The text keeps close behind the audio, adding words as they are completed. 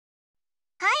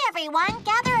everyone,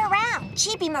 gather around.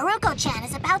 Chibi Maruko-chan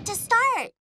is about to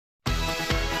start.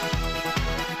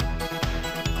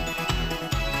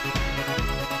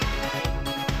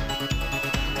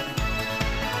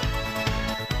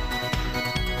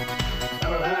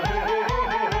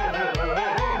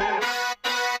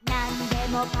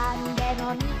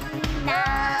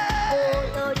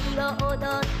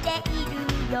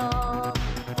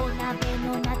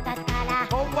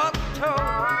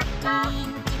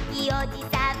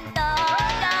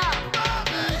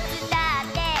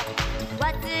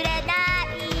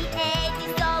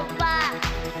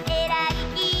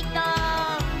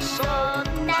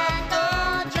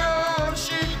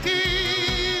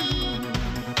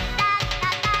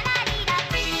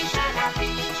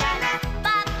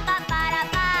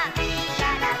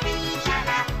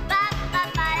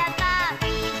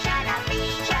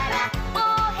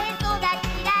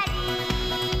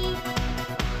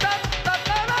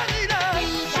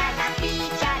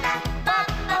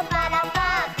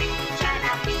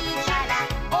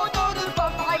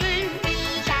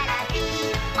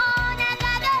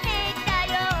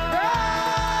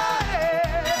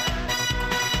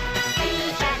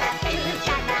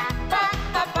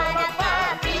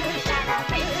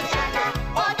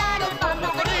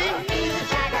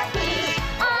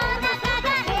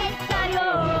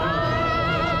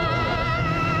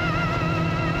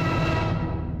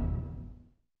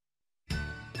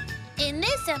 In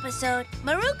this episode,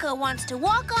 Maruko wants to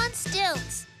walk on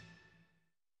stilts.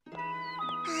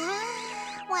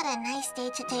 What a nice day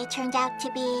today turned out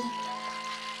to be.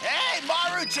 Hey,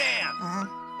 Maru-chan!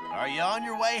 Are you on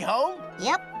your way home?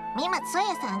 Yep. Me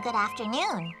Matsuya-san, good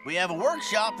afternoon. We have a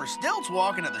workshop for stilts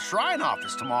walking at the shrine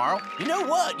office tomorrow. You know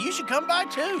what? You should come by,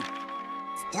 too.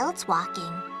 Stilts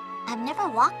walking? I've never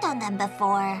walked on them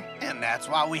before. And that's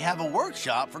why we have a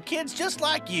workshop for kids just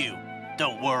like you.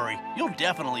 Don't worry, you'll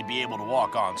definitely be able to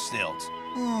walk on stilts.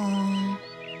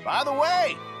 By the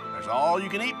way, there's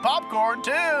all-you-can-eat popcorn,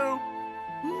 too.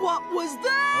 What was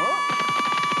that?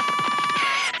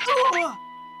 Huh?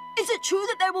 Is it true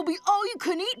that there will be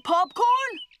all-you-can-eat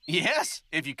popcorn? Yes,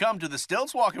 if you come to the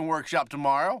stilts walking workshop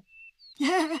tomorrow.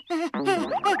 It's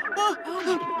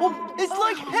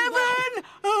like heaven!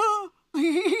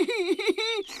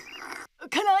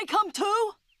 Can I come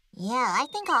too? Yeah, I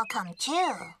think I'll come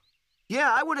too.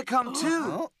 Yeah, I want to come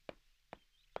too.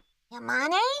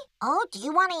 Yamane? Oh, do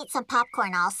you want to eat some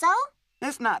popcorn also?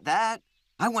 It's not that.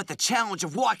 I want the challenge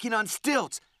of walking on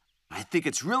stilts. I think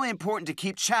it's really important to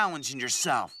keep challenging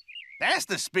yourself. That's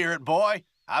the spirit, boy.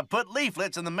 I've put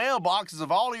leaflets in the mailboxes of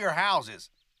all of your houses.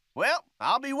 Well,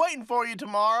 I'll be waiting for you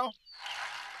tomorrow.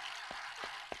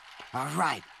 All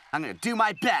right, I'm going to do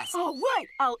my best. All right,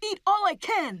 I'll eat all I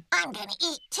can. I'm gonna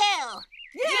eat too.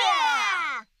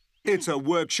 Yeah! It's a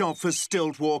workshop for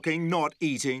stilt walking, not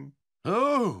eating.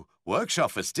 Oh, workshop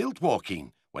for stilt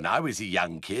walking. When I was a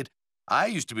young kid, I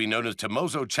used to be known as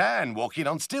Tomozo-chan walking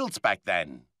on stilts back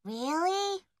then.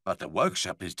 Really? But the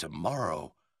workshop is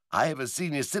tomorrow. I have a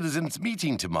senior citizens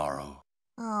meeting tomorrow.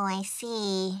 Oh, I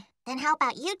see. Then how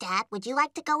about you, Dad? Would you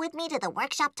like to go with me to the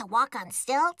workshop to walk on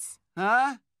stilts?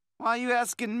 Huh? Why are you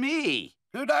asking me?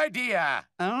 Good idea.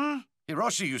 Huh?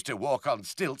 Hiroshi used to walk on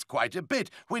stilts quite a bit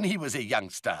when he was a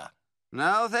youngster.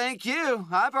 No, thank you.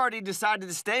 I've already decided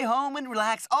to stay home and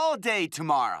relax all day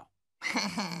tomorrow.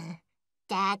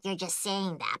 Dad, you're just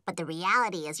saying that, but the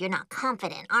reality is you're not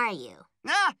confident, are you?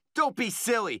 Ah, don't be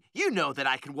silly. You know that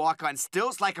I can walk on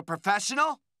stilts like a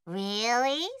professional.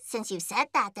 Really? Since you said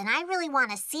that, then I really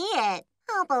want to see it.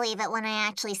 I'll believe it when I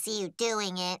actually see you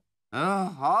doing it.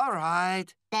 Oh, all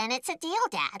right. Then it's a deal,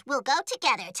 Dad. We'll go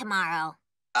together tomorrow.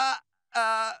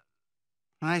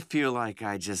 I feel like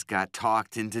I just got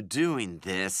talked into doing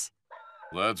this.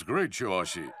 That's great,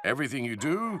 Hiroshi. Everything you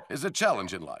do is a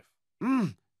challenge in life.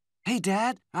 Hey,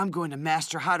 Dad, I'm going to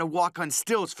master how to walk on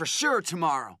stilts for sure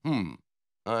tomorrow.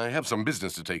 I have some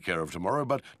business to take care of tomorrow,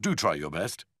 but do try your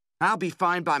best. I'll be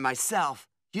fine by myself.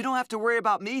 You don't have to worry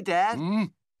about me, Dad.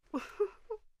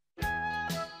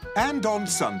 And on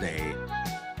Sunday.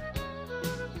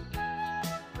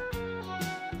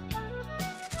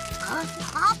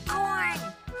 Popcorn!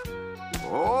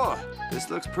 Oh, this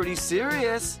looks pretty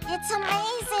serious. It's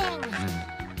amazing!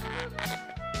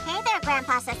 Hey there,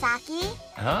 Grandpa Sasaki.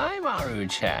 Hi,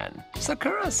 Maru-chan.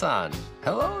 Sakura-san.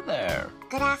 Hello there.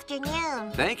 Good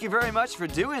afternoon. Thank you very much for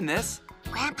doing this.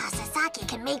 Grandpa Sasaki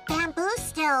can make bamboo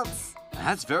stilts.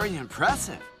 That's very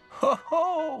impressive. Ho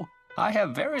ho! I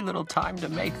have very little time to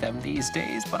make them these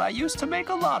days, but I used to make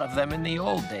a lot of them in the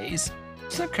old days.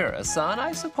 Sakura-san,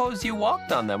 I suppose you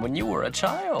walked on them when you were a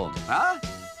child. Huh?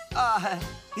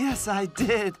 Yes, I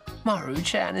did.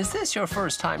 Maru-chan, is this your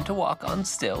first time to walk on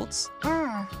stilts?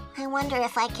 I wonder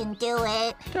if I can do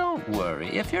it. Don't worry.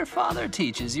 If your father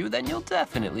teaches you, then you'll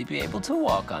definitely be able to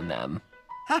walk on them.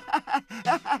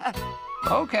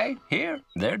 Okay, here.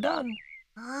 They're done.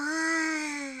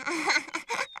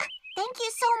 Thank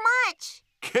you so much.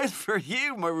 Good for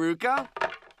you, Maruko.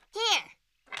 Here,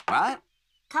 What?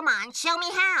 come on, show me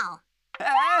how.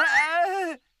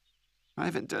 I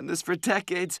haven't done this for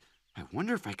decades. I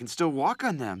wonder if I can still walk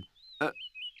on them.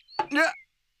 Yeah.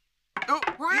 Oh.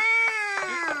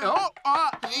 Wow. Oh.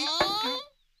 Eh?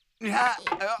 Yeah.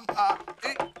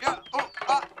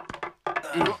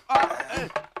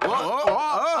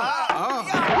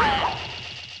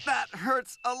 That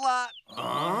hurts a lot.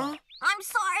 I'm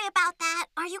sorry about that.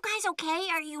 Are you guys okay?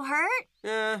 Are you hurt?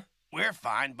 We're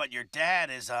fine, but your dad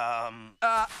is, Ouch.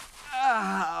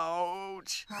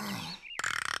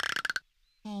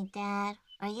 Hey, Dad,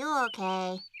 are you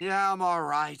okay? Yeah, I'm all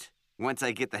right. Once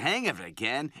I get the hang of it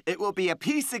again, it will be a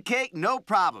piece of cake, no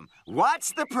problem.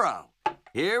 Watch the pro.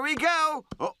 Here we go.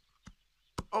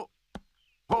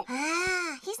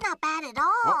 He's not bad at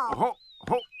all.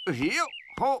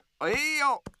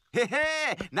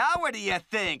 Now what do you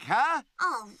think, huh?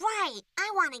 All right,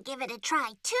 I want to give it a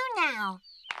try too now.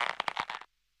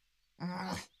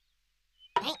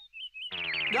 Hey.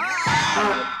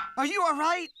 Are you all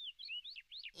right?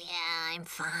 Yeah, I'm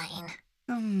fine.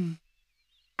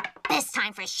 This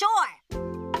time for sure.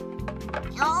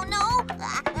 Oh, no.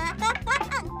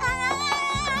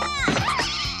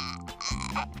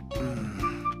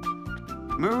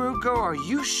 Maruko, are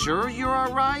you sure you're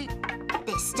all right?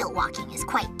 This still walking is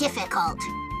quite difficult.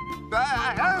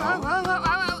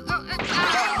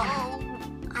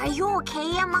 Are you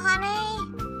okay,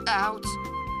 Yamane? Ouch.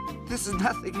 This is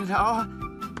nothing at all.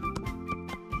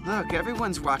 Look,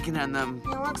 everyone's walking on them. It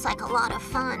looks like a lot of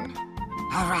fun.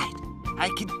 All right, I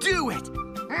can do it.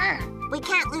 We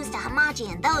can't lose to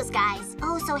Hamaji and those guys.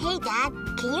 Oh, so hey, Dad,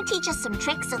 can you teach us some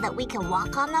tricks so that we can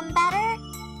walk on them better?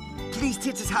 Please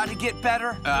teach us how to get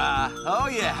better. Oh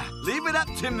yeah, leave it up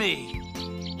to me.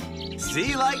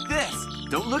 See, like this.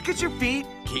 Don't look at your feet,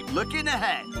 keep looking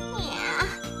ahead.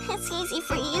 Yeah, it's easy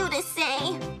for you to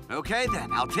say. Okay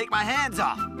then, I'll take my hands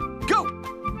off. Go!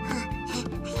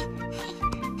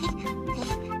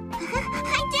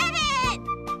 I did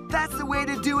it! That's the way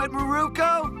to do it,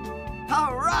 Maruko.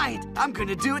 All right, I'm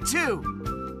gonna do it too.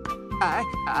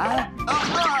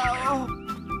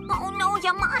 Oh no,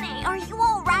 Yamane, are you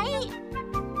all right?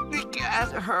 It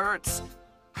hurts.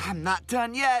 I'm not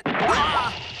done yet.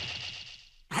 I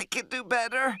can do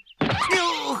better.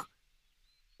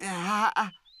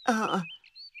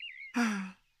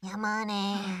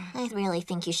 Yamane, I really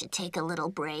think you should take a little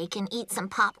break and eat some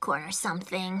popcorn or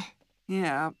something.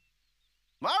 Yeah.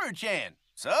 Maru-chan,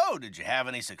 so did you have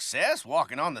any success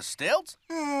walking on the stilts?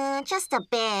 Just a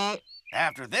bit.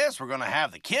 After this, we're gonna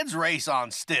have the kids race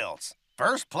on stilts.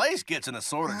 First place gets an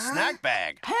assorted snack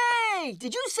bag. Hey,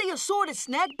 did you say assorted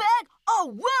snack bag?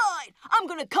 All right! I'm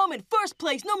gonna come in first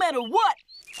place no matter what.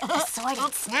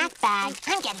 Assorted snack bag.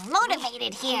 I'm getting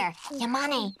motivated here.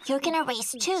 Yamane, you're gonna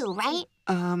race too, right?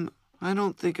 I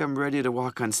don't think I'm ready to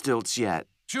walk on stilts yet.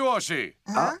 Chuoshi,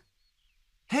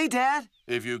 Hey, Dad.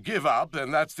 if you give up,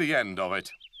 then that's the end of it.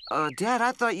 Dad,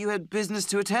 I thought you had business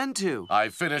to attend to. I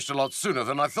finished a lot sooner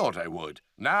than I thought I would.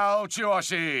 Now,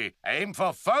 Chuoshi, aim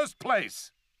for first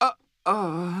place.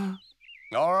 All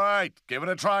right, give it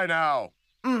a try now.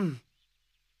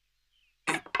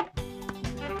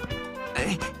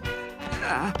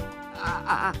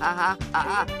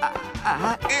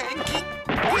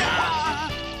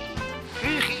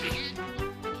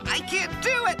 I can't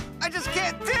do it! I just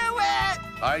can't do it!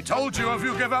 I told you if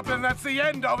you give up, then that's the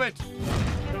end of it.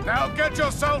 Now get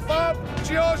yourself up,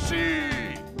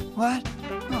 Chuoshi! What?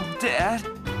 Oh, Dad.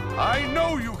 I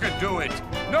know you can do it.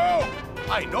 No,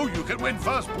 I know you can win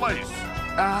first place.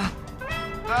 All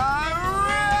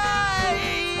right!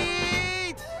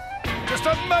 Just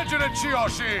imagine it,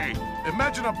 Chuoshi.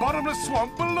 Imagine a bottomless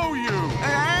swamp below you.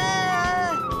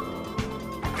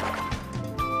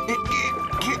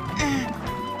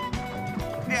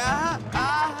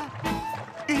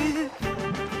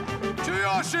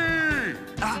 Chuoshi!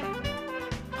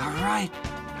 All right.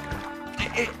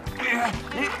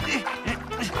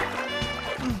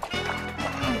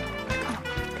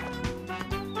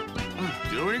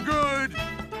 Doing good.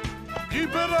 Keep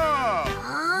it up.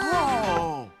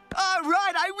 Whoa! All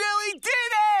right, I really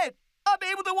did it! I'm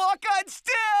able to walk on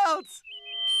stilts!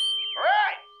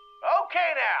 Right.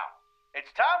 Okay now.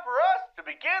 It's time for us to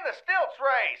begin the stilts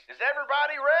race. Is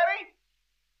everybody ready?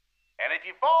 And if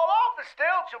you fall off the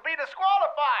stilts, you'll be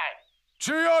disqualified.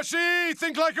 Chiyoshi,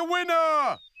 think like a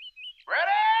winner!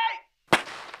 Ready?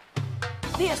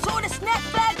 The assorted snack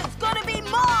bag is gonna be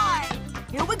mine!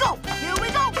 Here we go! Here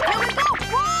we go! Here we go!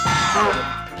 Whoa!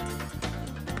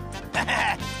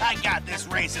 I got this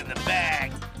race in the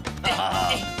bag.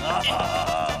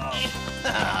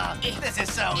 This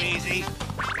is so easy.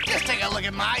 Just take a look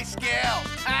at my skills.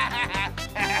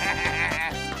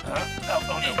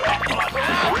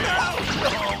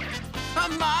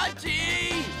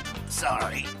 Hamachi!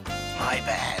 Sorry, my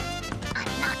bad.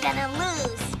 I'm not gonna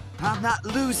lose. I'm not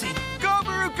losing. Go,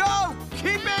 Maruko!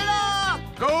 Keep it up!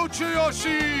 Go,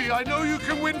 Chiyoshi! I know you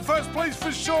can win first place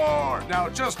for sure! Now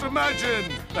just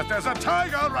imagine that there's a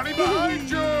tiger running behind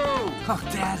you! Oh,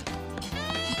 Dad.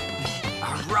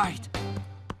 All right.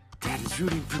 Dad is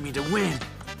rooting for me to win.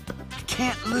 I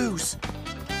can't lose.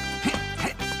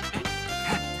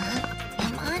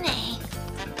 Money.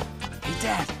 Hey,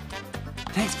 Dad.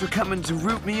 Thanks for coming to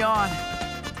root me on.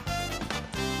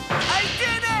 I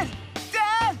did it!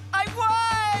 Dad, I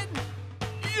won!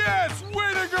 Yes!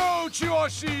 Way to go,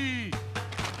 Chiyoshi!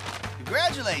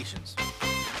 Congratulations.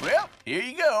 Well, here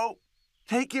you go.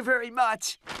 Thank you very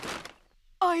much.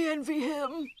 I envy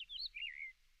him.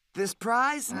 This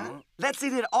prize? Let's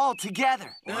eat it all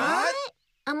together. What?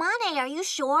 Amane, are you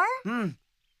sure?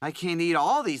 I can't eat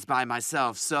all these by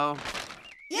myself, so...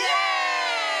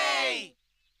 Yay!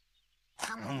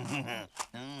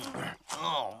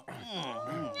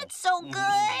 It's so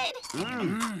good.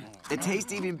 It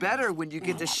tastes even better when you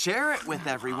get to share it with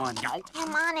everyone.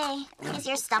 Amane, is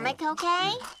your stomach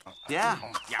okay? Yeah,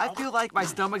 I feel like my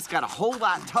stomach's got a whole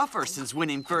lot tougher since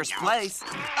winning first place.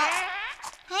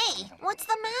 Hey, what's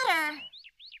the matter?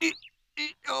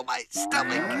 Oh, my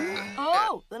stomach.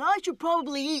 Oh, then I should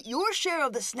probably eat your share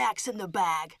of the snacks in the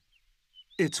bag.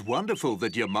 It's wonderful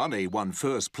that Yamane won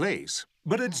first place,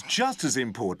 but it's just as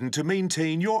important to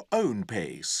maintain your own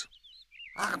pace.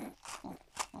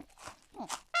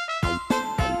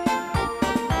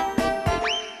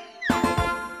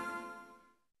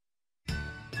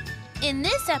 In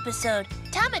this episode,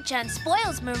 Tama-chan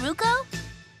spoils Maruko.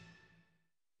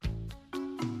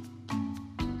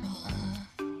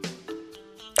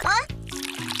 What?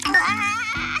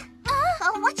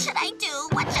 What should I do?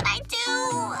 What should I do?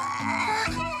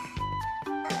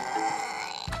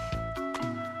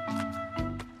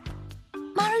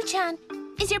 Maru-chan,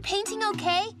 is your painting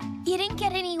okay? You didn't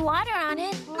get any water on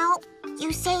it. Nope.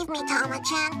 You saved me,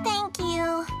 Tama-chan. Thank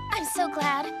you. I'm so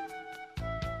glad.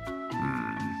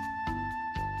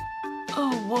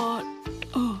 Oh, what?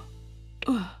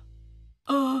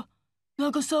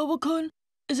 Nagasawa-kun,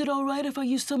 is it all right if I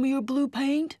use some of your blue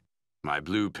paint? My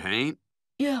blue paint?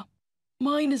 Yeah,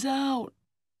 mine is out.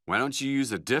 Why don't you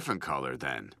use a different color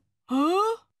then?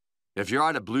 Huh? If you're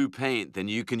out of blue paint, then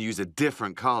you can use a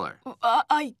different color.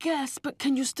 I guess, but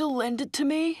can you still lend it to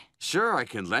me? Sure, I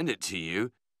can lend it to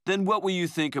you. Then what will you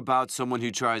think about someone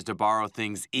who tries to borrow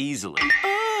things easily?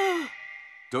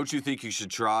 Don't you think you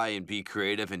should try and be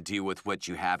creative and deal with what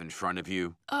you have in front of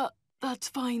you? That's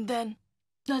fine then.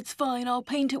 That's fine, I'll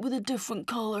paint it with a different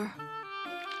color.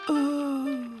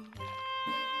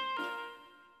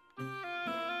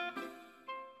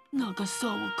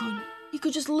 Nagasawa-kun, you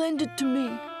could just lend it to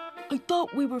me. I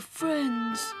thought we were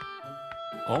friends.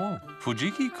 Oh,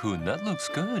 Fujiki-kun, that looks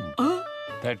good.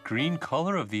 That green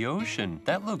color of the ocean,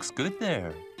 that looks good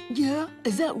there. Yeah,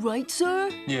 is that right,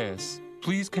 sir? Yes,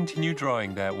 please continue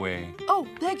drawing that way. Oh,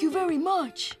 thank you very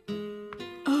much.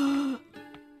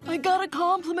 I got a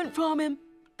compliment from him.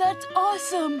 That's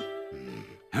awesome.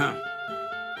 Huh.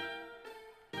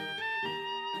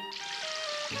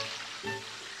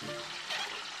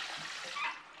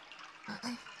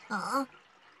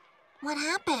 What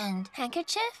happened?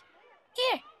 Handkerchief?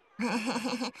 Here.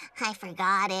 I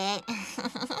forgot it.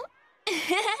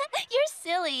 You're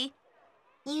silly.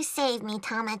 You saved me,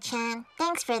 Tama-chan.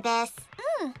 Thanks for this.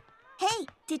 Hey,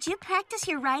 did you practice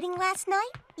your writing last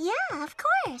night? Yeah, of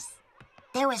course.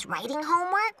 There was writing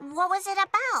homework? What was it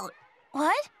about?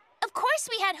 What? Of course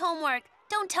we had homework.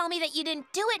 Don't tell me that you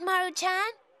didn't do it,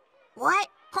 Maru-chan. What?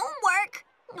 Homework?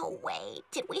 No way.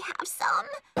 Did we have some?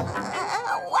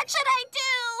 What should I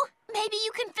do? Maybe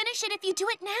you can finish it if you do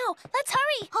it now. Let's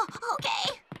hurry.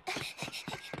 Okay.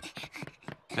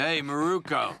 Hey,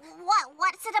 Maruko.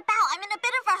 What's it about? I'm in a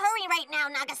bit of a hurry right now,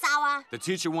 Nagasawa. The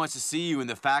teacher wants to see you in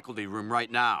the faculty room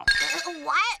right now.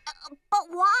 What? But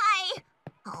why?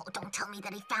 Oh, don't tell me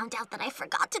that he found out that I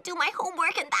forgot to do my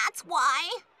homework and that's why.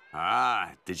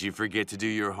 Ah, did you forget to do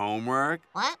your homework?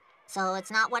 What? So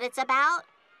it's not what it's about?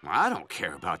 I don't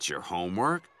care about your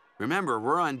homework. Remember,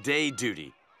 we're on day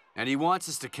duty. And he wants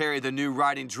us to carry the new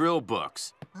writing drill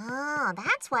books. Oh,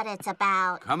 that's what it's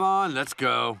about. Come on, let's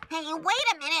go. Hey, wait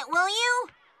a minute, will you?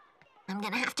 I'm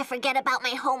gonna have to forget about my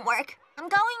homework. I'm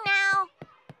going now.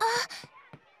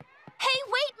 Hey,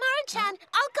 wait, Maru-chan.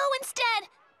 I'll go instead.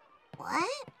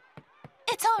 What?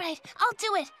 It's all right. I'll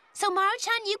do it. So,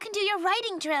 Maru-chan, you can do your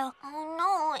writing drill. Oh,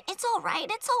 no, it's all right,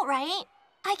 it's all right.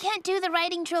 I can't do the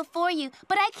writing drill for you,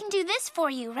 but I can do this for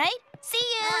you, right? See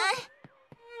you.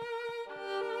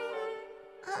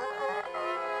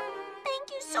 Thank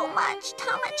you so much,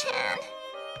 Tama-chan.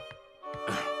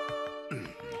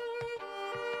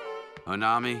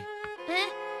 Onami, Huh?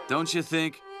 don't you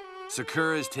think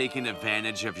Sakura's taking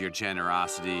advantage of your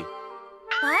generosity?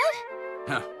 What?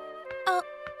 Huh. Oh.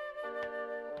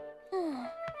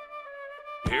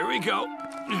 Here we go.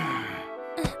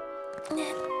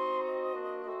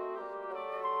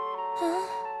 Huh?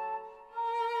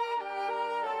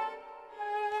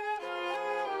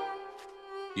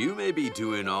 You may be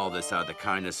doing all this out of the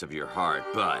kindness of your heart,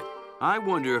 but I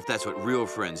wonder if that's what real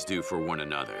friends do for one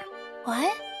another.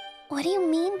 What? What do you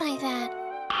mean by that?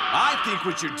 I think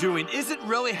what you're doing isn't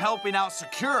really helping out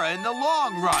Sakura in the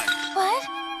long run. What?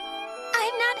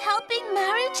 I'm not helping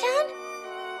Maru-chan?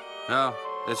 Well,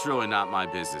 that's really not my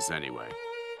business anyway.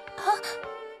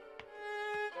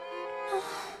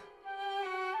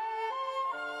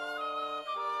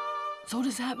 So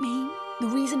does that mean the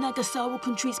reason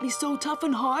Nagasawa-kun treats me so tough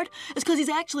and hard is because he's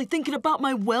actually thinking about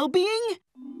my well-being?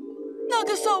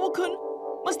 Nagasawa-kun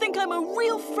must think I'm a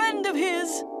real friend of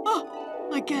his. Oh,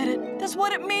 I get it. That's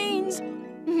what it means.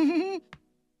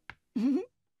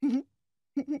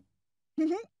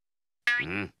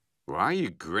 Why are you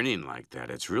grinning like that?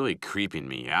 It's really creeping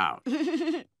me out.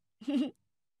 I'm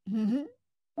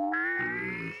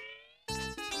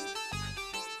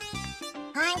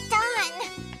done.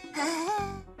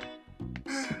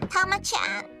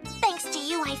 Tama-chan, thanks to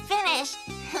you, I finished.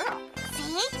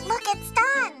 See? Look, it's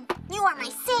done. You are my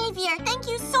savior. Thank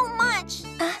you so much.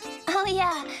 Oh,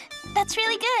 yeah. That's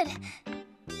really good.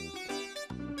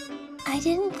 I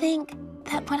didn't think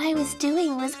that what I was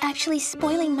doing was actually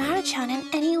spoiling Maru-chan in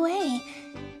any way.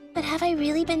 But have I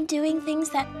really been doing things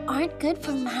that aren't good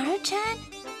for Maru-chan?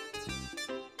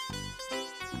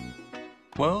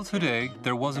 Well, today,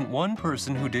 there wasn't one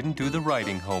person who didn't do the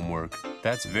writing homework.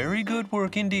 That's very good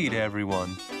work indeed,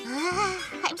 everyone.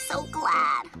 I'm so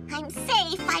glad. I'm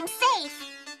safe. I'm safe.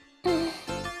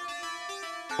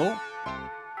 Oh.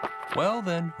 Well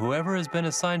then, whoever has been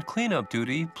assigned cleanup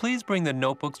duty, please bring the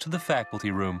notebooks to the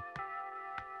faculty room.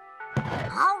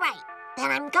 All right. Then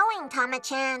I'm going,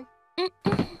 Tama-chan.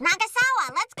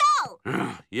 Nagasawa, let's go.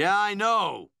 Yeah, I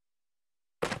know.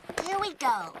 Here we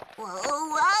go. Whoa,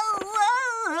 whoa,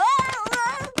 whoa, whoa,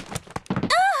 whoa.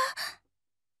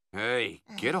 Hey,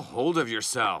 get a hold of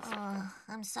yourself.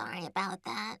 I'm sorry about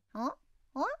that. Huh?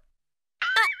 What?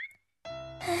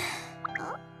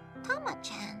 Oh,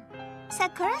 Tama-chan.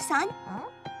 Sakura-san, Huh?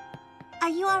 are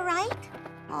you all right?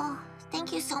 Oh,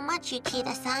 thank you so much,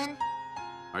 Uchida-san.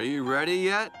 Are you ready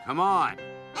yet? Come on.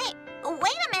 Hey, wait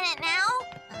a minute now.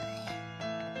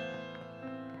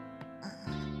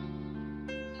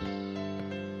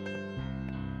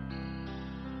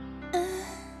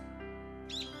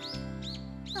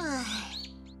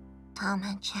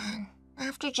 Tama-chan,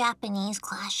 after Japanese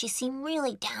class, she seemed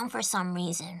really down for some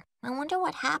reason. I wonder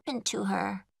what happened to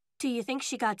her. Do you think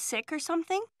she got sick or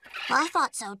something? Well, I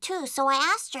thought so too, so I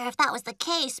asked her if that was the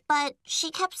case, but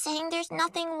she kept saying there's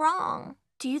nothing wrong.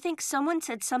 Do you think someone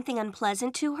said something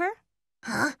unpleasant to her?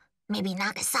 Huh? Maybe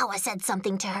Nagasawa said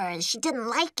something to her and she didn't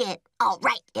like it. All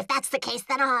right, if that's the case,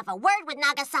 then I'll have a word with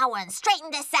Nagasawa and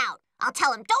straighten this out. I'll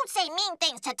tell him don't say mean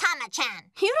things to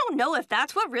Tama-chan. You don't know if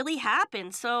that's what really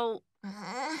happened, so...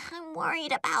 I'm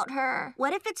worried about her.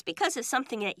 What if it's because of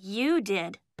something that you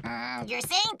did? You're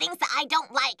saying things that I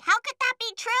don't like. How could that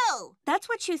be true? That's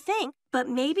what you think, but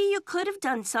maybe you could have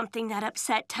done something that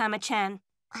upset Tama-chan.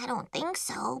 I don't think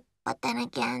so, but then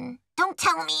again, don't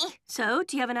tell me. So,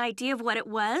 do you have an idea of what it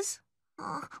was?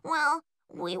 Well,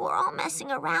 we were all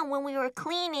messing around when we were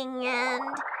cleaning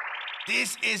and...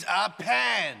 This is a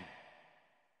pen.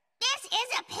 This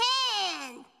is a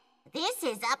pen. This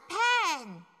is a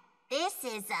pen.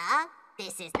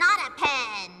 This is not a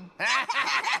pen.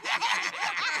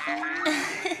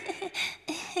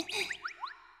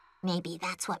 Maybe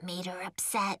that's what made her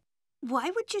upset.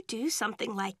 Why would you do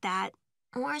something like that?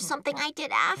 Or something I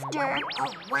did after.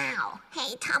 Oh, wow.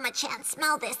 Hey, Tama-chan,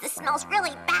 smell this. This smells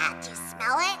really bad. Do you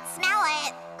smell it? Smell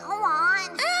it. Go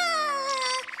on.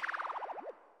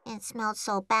 It smelled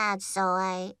so bad, so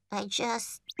I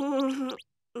just...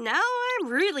 Now I'm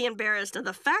really embarrassed of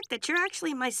the fact that you're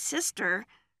actually my sister.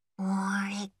 Or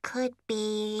it could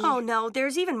be... Oh, no,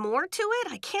 there's even more to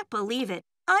it? I can't believe it.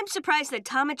 I'm surprised that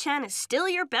Tama-chan is still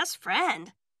your best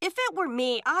friend. If it were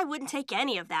me, I wouldn't take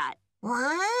any of that.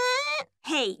 What?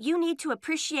 Hey, you need to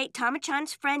appreciate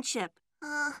Tama-chan's friendship.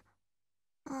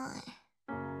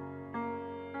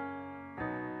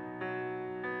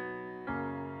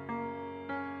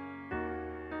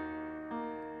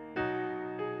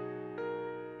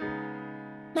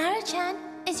 Maru-chan,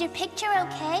 is your picture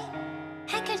okay?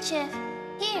 Handkerchief.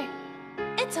 Here.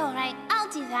 It's all right. I'll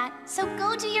do that. So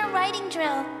go do your writing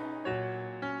drill.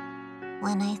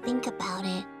 When I think about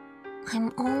it,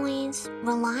 I'm always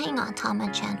relying on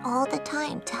Tama-chan all the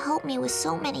time to help me with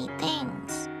so many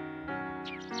things.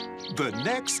 The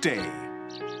next day.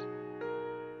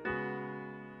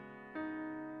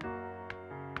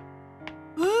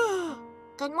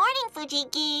 Good morning,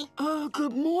 Fujiki.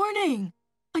 Good morning.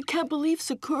 I can't believe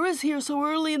Sakura's here so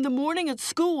early in the morning at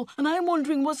school, and I'm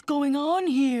wondering what's going on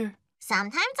here.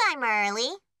 Sometimes I'm early.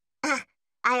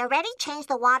 I already changed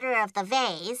the water of the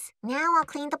vase. Now I'll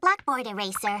clean the blackboard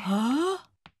eraser. Huh?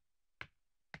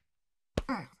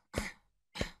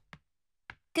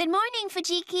 Good morning,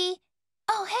 Fujiki.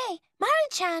 Oh, hey,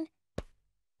 Maru-chan.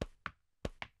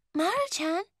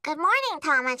 Maru-chan? Good morning,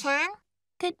 Tama-chan.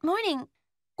 Good morning.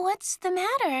 What's the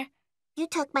matter? You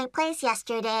took my place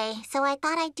yesterday, so I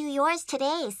thought I'd do yours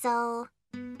today, so...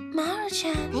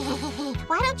 Maru-chan.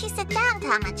 Why don't you sit down,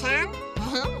 Tama-chan?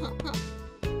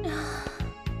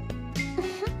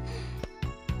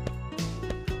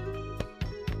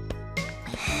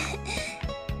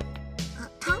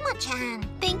 Tama-chan.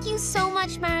 Thank you so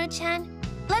much, Maru-chan.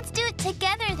 Let's do it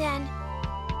together, then.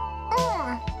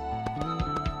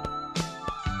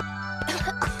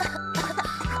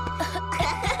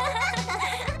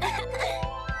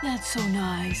 That's so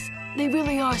nice. They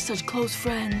really are such close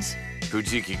friends.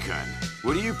 Fujiki-kun,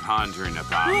 what are you pondering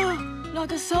about?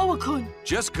 Nagasawa-kun.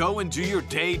 Just go and do your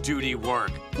day duty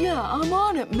work. Yeah, I'm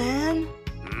on it, man.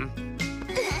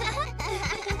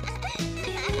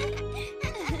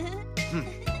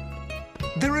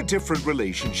 There are different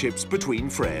relationships between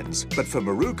friends, but for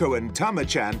Maruko and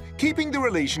Tama-chan, keeping the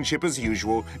relationship as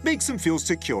usual makes them feel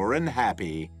secure and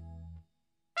happy.